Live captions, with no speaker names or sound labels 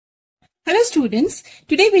Hello students,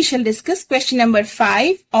 today we shall discuss question number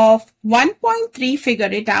 5 of 1.3 Figure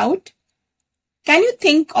It Out. Can you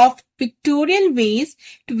think of pictorial ways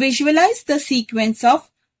to visualize the sequence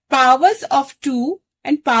of powers of 2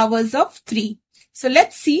 and powers of 3? So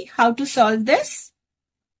let's see how to solve this.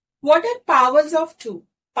 What are powers of 2?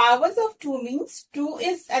 Powers of 2 means 2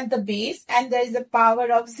 is at the base and there is a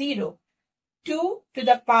power of 0. 2 to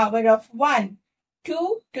the power of 1,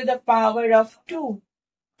 2 to the power of 2.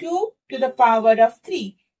 2 to the power of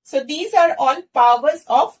 3. So these are all powers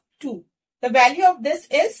of 2. The value of this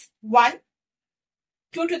is 1.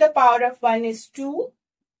 2 to the power of 1 is 2.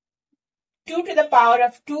 2 to the power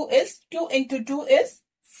of 2 is 2 into 2 is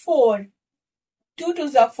 4. 2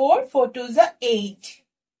 2s are 4, 4 2s are 8.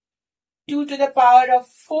 2 to the power of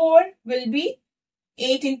 4 will be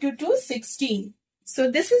 8 into 2, 16. So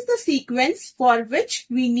this is the sequence for which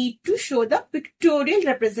we need to show the pictorial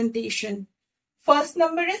representation. First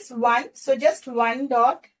number is 1, so just 1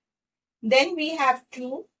 dot. Then we have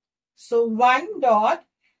 2, so 1 dot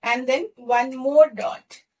and then 1 more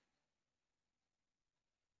dot.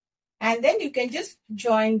 And then you can just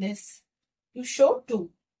join this to show 2.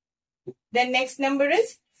 Then next number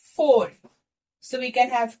is 4. So we can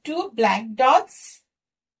have 2 black dots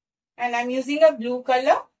and I'm using a blue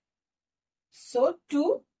color. So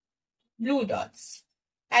 2 blue dots.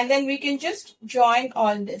 And then we can just join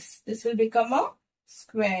all this. This will become a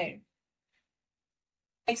square.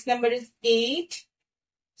 Next number is 8.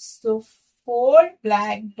 So 4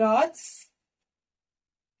 black dots.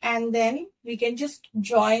 And then we can just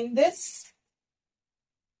join this.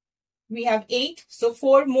 We have 8. So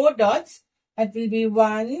 4 more dots. That will be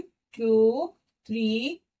 1, 2,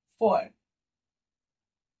 3, 4.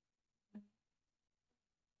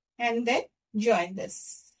 And then join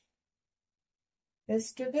this.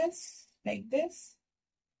 This to this, like this.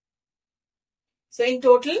 So in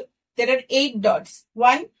total, there are 8 dots.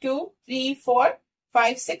 1, 2, 3, 4,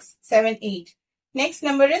 5, 6, 7, 8. Next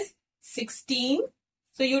number is 16.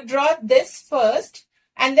 So you draw this first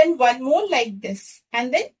and then one more like this.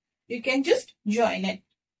 And then you can just join it.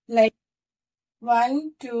 Like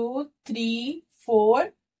 1, 2, 3,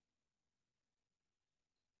 4,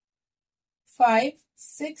 5,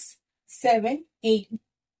 6, 7, 8.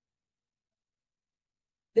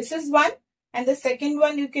 This is one and the second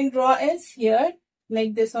one you can draw is here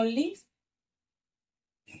like this only.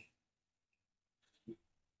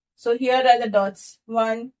 So here are the dots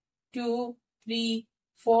 1, 2, 3,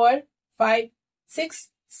 4, 5, 6,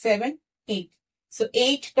 7, 8. So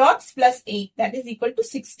 8 dots plus 8 that is equal to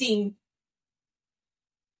 16.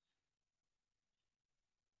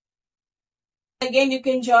 Again you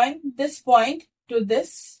can join this point to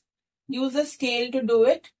this. Use a scale to do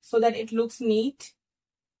it so that it looks neat.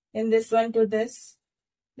 Then this one to this.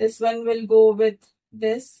 This one will go with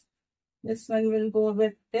this. This one will go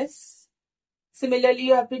with this. Similarly,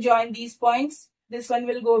 you have to join these points. This one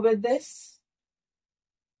will go with this.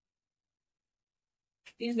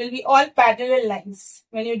 These will be all parallel lines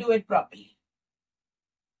when you do it properly.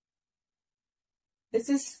 This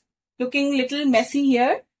is looking little messy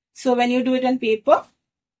here. So when you do it on paper,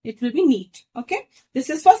 it will be neat. Okay. This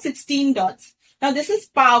is for 16 dots. Now this is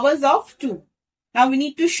powers of 2. Now we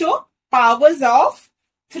need to show powers of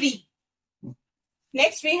 3.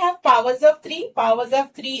 Next we have powers of 3. Powers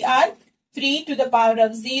of 3 are 3 to the power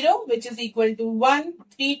of 0 which is equal to 1.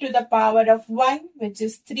 3 to the power of 1 which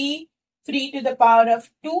is 3. 3 to the power of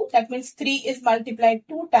 2 that means 3 is multiplied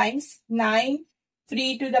 2 times 9.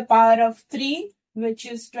 3 to the power of 3 which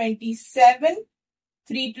is 27.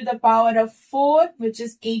 3 to the power of 4 which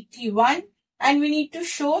is 81. And we need to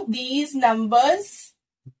show these numbers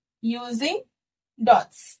using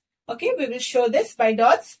dots. Okay, we will show this by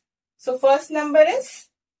dots. So first number is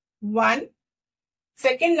 1.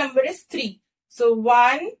 Second number is 3. So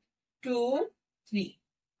 1, 2, 3.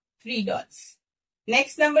 3 dots.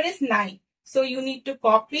 Next number is 9. So you need to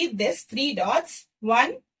copy this 3 dots.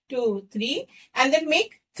 1, 2, 3. And then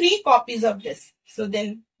make 3 copies of this. So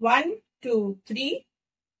then 1, 2, 3.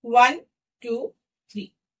 1, 2,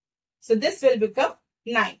 3. So this will become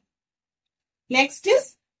 9. Next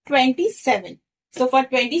is 27. So for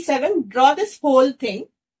 27, draw this whole thing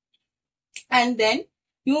and then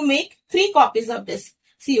you make 3 copies of this.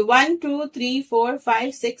 See 1, 2, 3, 4,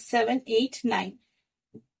 5, 6, 7, 8, 9.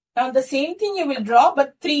 Now the same thing you will draw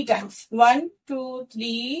but 3 times. 1, 2,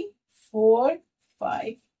 3, 4,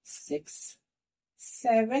 5, 6,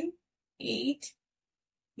 7, 8,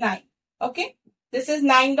 9. Okay. This is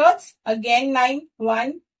 9 dots. Again 9.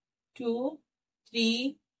 1, 2,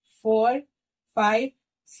 3, 4, 5,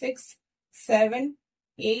 6, 7,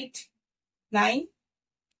 8, 9.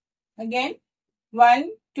 Again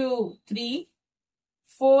 1, 2, 3,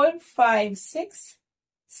 4, 5, 6,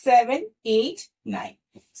 7, 8, 9.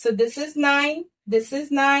 So this is 9, this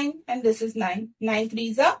is 9, and this is 9. 9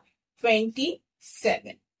 threes are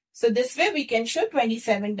 27. So this way we can show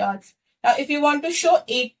 27 dots. Now if you want to show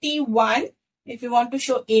 81,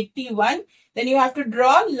 then you have to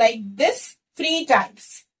draw like this 3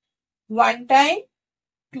 times. 1 time,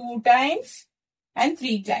 2 times, and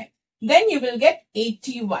 3 times. Then you will get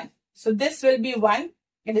 81. So this will be 1.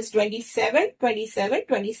 It is 27, 27,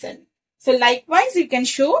 27. So likewise, you can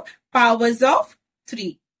show powers of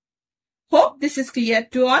 3. Hope this is clear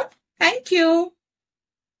to all. Thank you.